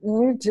you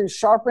need to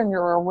sharpen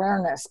your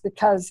awareness,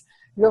 because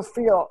you'll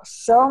feel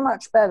so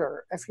much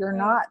better if you're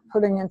not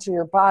putting into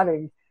your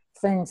body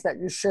things that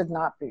you should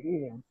not be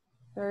eating.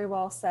 Very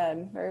well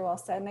said. Very well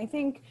said. And I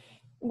think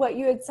what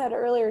you had said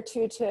earlier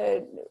too,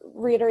 to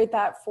reiterate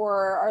that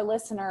for our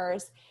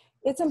listeners,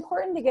 it's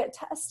important to get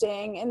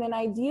testing. And then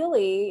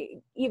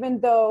ideally,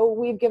 even though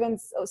we've given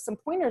some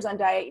pointers on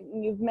diet,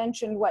 and you've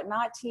mentioned what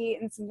not to eat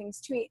and some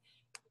things to eat,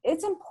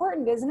 it's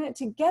important, isn't it,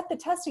 to get the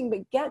testing,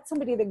 but get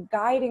somebody to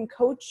guide and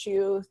coach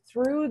you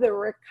through the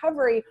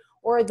recovery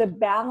or the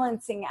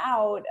balancing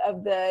out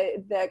of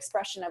the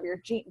expression of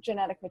your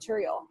genetic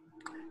material.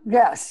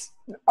 Yes.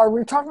 Are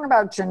we talking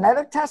about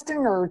genetic testing,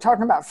 or are we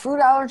talking about food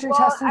allergy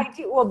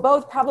testing? Well,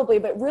 both probably,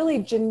 but really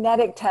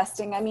genetic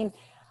testing. I mean,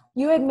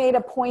 you had made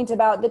a point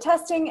about the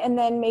testing and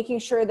then making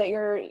sure that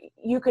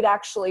you could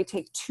actually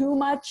take too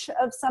much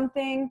of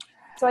something.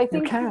 So I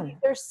think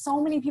there's so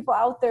many people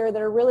out there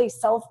that are really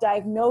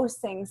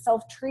self-diagnosing,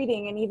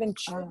 self-treating, and even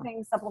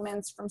choosing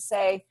supplements from,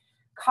 say,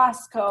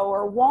 Costco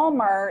or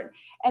Walmart.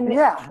 And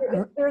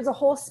there's a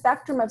whole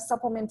spectrum of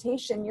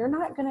supplementation. You're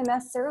not going to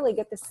necessarily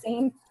get the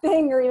same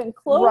thing or even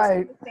close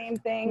to the same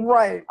thing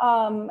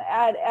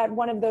at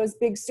one of those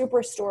big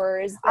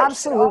superstores.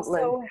 Absolutely.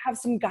 Also have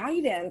some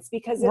guidance,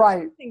 because if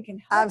something can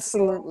help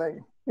Absolutely.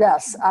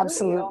 Yes,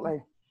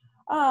 absolutely.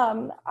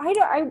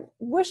 I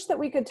wish that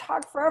we could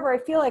talk forever. I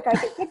feel like I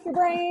could pick your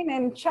brain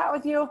and chat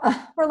with you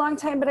for a long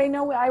time, but I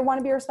know I want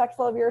to be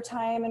respectful of your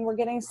time, and we're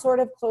getting sort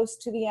of close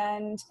to the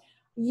end.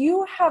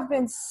 You have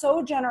been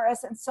so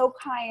generous and so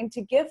kind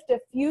to gift a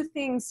few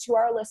things to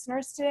our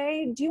listeners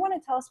today. Do you want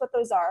to tell us what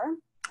those are?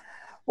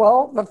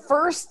 Well, the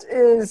first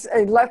is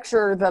a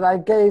lecture that I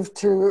gave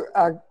to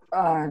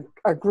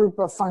a group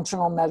of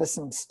functional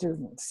medicine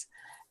students.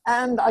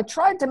 And I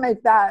tried to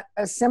make that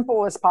as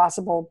simple as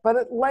possible, but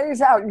it lays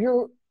out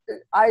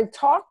I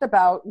talked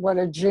about what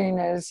a gene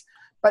is,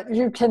 but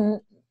you can,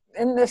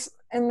 in this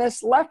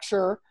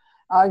lecture,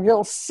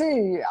 you'll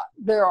see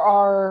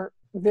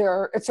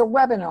it's a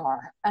webinar,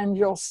 and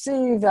you'll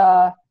see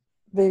the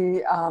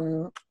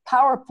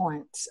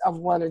PowerPoints of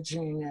what a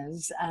gene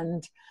is.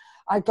 And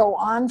I go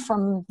on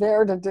from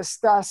there to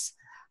discuss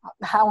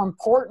how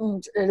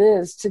important it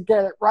is to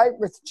get it right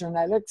with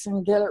genetics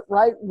and get it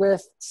right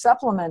with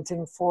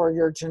supplementing for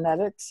your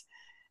genetics.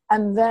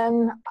 And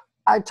then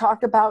I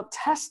talk about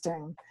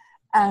testing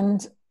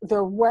and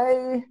the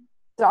way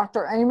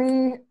Dr.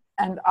 Amy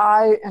and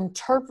I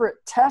interpret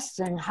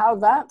testing, how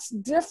that's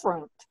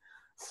different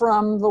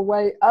from the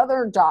way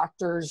other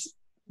doctors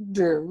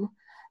do,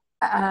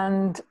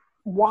 and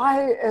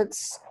why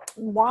it's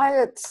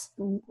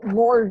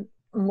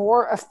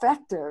more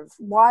effective,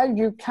 why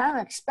you can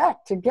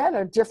expect to get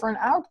a different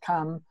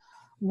outcome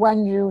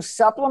when you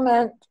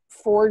supplement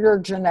for your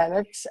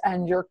genetics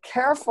and you're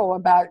careful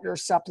about your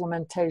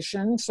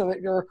supplementation so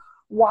that you're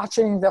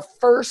watching the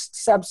first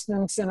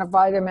substance in a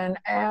vitamin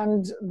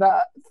and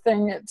the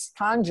thing it's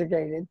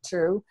conjugated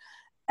to,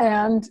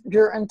 and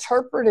you're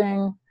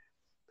interpreting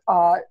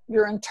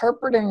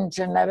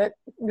genetic,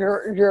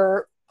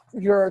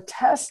 your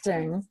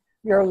testing,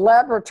 your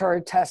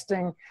laboratory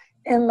testing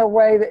in the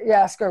way that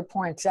Yasko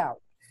points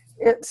out.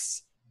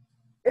 It's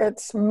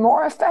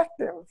more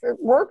effective. It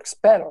works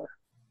better.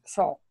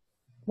 So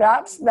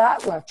that's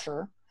that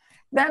lecture.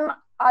 Then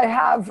I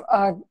have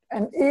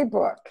an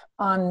ebook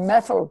on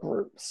methyl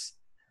groups,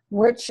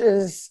 which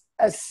is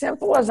as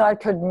simple as I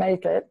could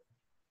make it,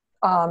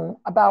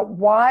 about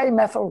why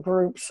methyl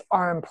groups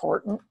are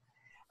important.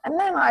 And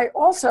then I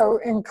also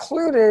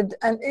included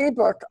an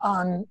ebook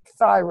on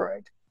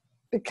thyroid,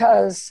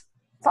 because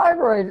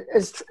thyroid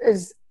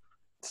is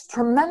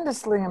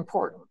tremendously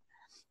important.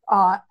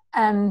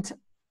 And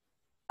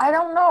I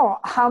don't know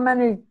how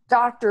many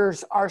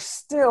doctors are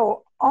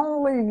still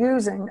only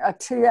using a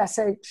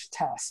TSH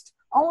test,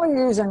 only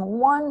using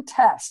one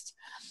test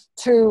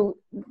to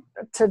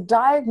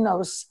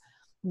diagnose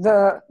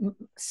the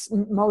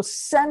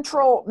most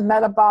central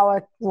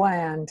metabolic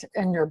gland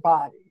in your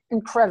body.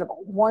 Incredible,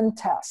 one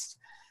test.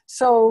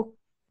 So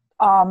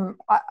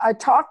I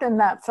talk in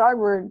that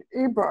thyroid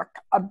ebook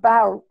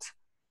about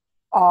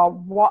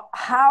what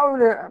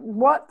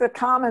the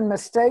common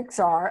mistakes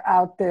are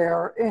out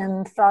there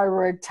in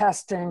thyroid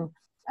testing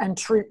and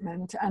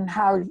treatment, and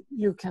how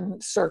you can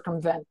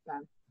circumvent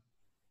them.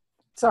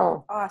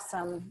 So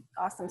awesome.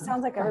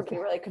 Sounds like everybody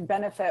really could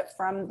benefit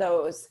from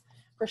those.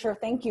 For sure.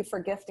 Thank you for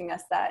gifting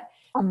us that.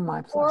 Oh,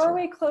 my pleasure. Before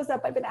we close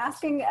up, I've been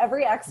asking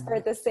every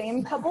expert the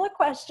same couple of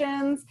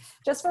questions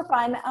just for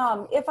fun.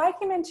 If I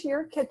came into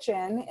your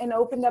kitchen and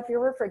opened up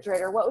your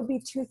refrigerator, what would be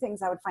 2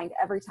 things I would find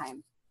every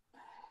time?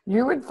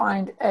 You would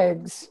find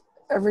eggs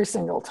every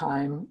single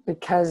time,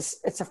 because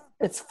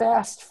it's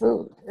fast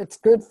food. It's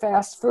good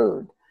fast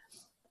food.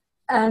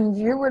 And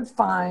you would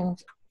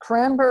find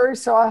cranberry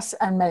sauce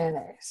and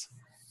mayonnaise,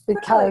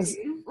 because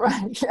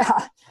right,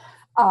 yeah,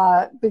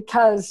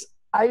 because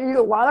I eat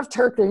a lot of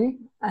turkey,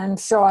 and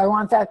so I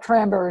want that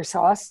cranberry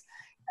sauce.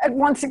 And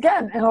once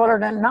again, in order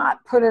to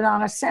not put it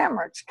on a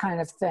sandwich kind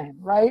of thing,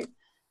 right?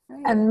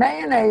 And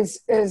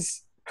mayonnaise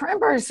is,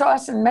 cranberry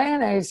sauce and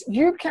mayonnaise,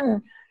 you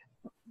can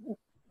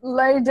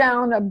lay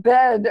down a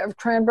bed of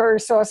cranberry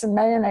sauce and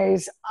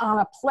mayonnaise on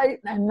a plate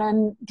and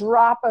then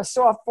drop a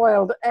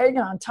soft-boiled egg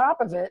on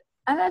top of it,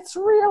 and it's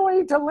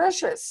really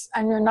delicious.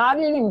 And you're not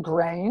eating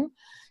grain.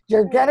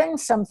 You're getting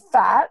some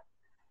fat,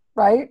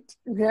 right?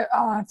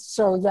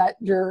 So that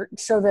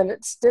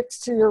it sticks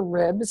to your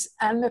ribs,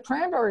 and the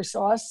cranberry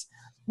sauce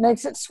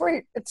makes it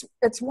sweet.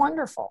 It's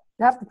wonderful.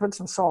 You have to put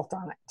some salt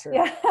on it too.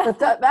 Yeah.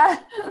 But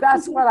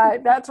that's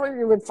what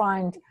you would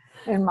find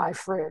in my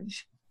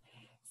fridge.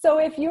 So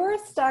if you were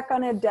stuck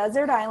on a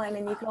desert island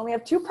and you can only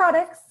have 2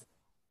 products,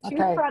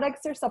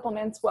 products or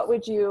supplements, what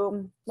would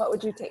you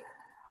take?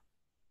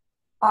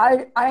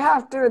 I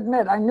have to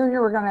admit, I knew you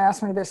were going to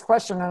ask me this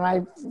question, and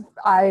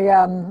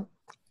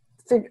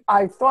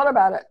I thought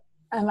about it,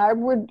 and I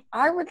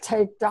would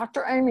take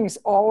Dr. Amy's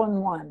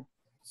All-in-One.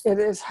 It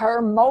is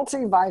her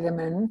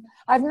multivitamin.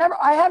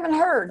 I haven't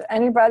heard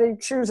anybody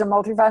choose a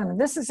multivitamin.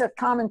 This is a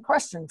common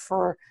question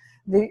for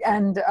the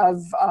end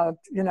of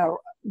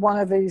one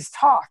of these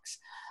talks.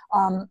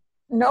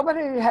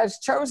 Nobody has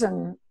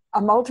chosen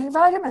a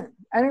multivitamin.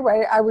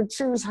 Anyway, I would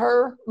choose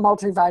her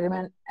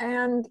multivitamin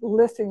and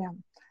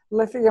lithium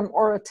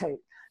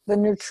orotate, the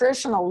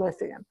nutritional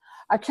lithium.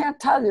 I can't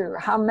tell you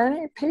how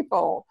many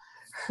people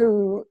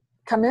who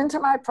come into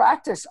my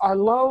practice are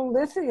low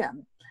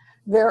lithium.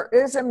 there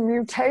is a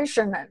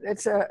mutation.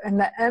 It's in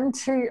the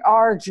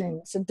MTR gene.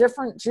 It's a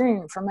different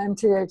gene from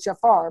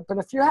MTHFR. But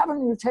if you have a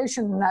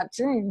mutation in that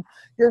gene,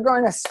 you're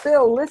going to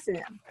spill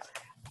lithium.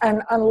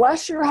 And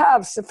unless you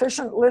have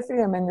sufficient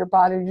lithium in your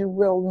body, you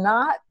will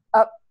not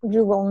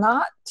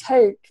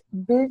take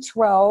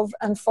B12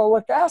 and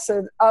folic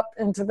acid up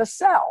into the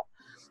cell.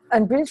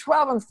 And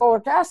B12 and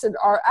folic acid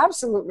are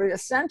absolutely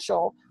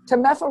essential to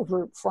methyl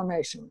group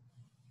formation.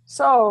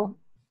 So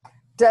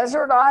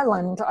desert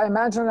island, I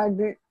imagine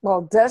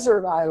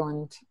desert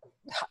island,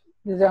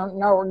 you don't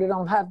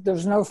know,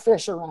 there's no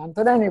fish around.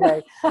 But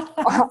anyway,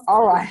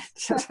 all right.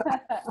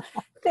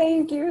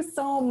 Thank you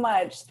so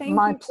much.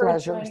 My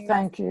pleasure.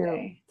 Thank you.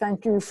 Today.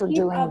 Thank you for Keep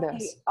doing up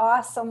this. The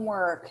awesome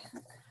work.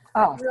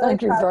 Oh, really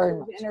thank you very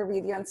much.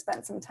 Interviewed you and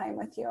spent some time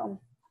with you.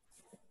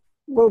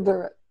 We'll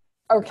do it.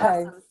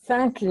 Okay. Awesome.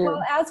 Thank you.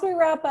 Well, as we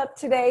wrap up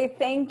today,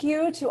 thank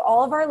you to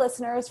all of our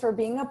listeners for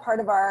being a part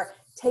of our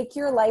Take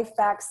Your Life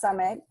Back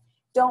Summit.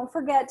 Don't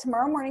forget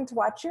tomorrow morning to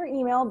watch your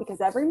email,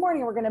 because every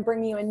morning we're going to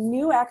bring you a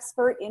new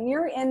expert in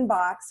your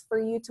inbox for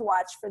you to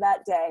watch for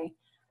that day.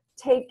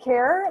 Take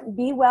care,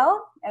 be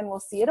well, and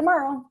we'll see you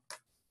tomorrow.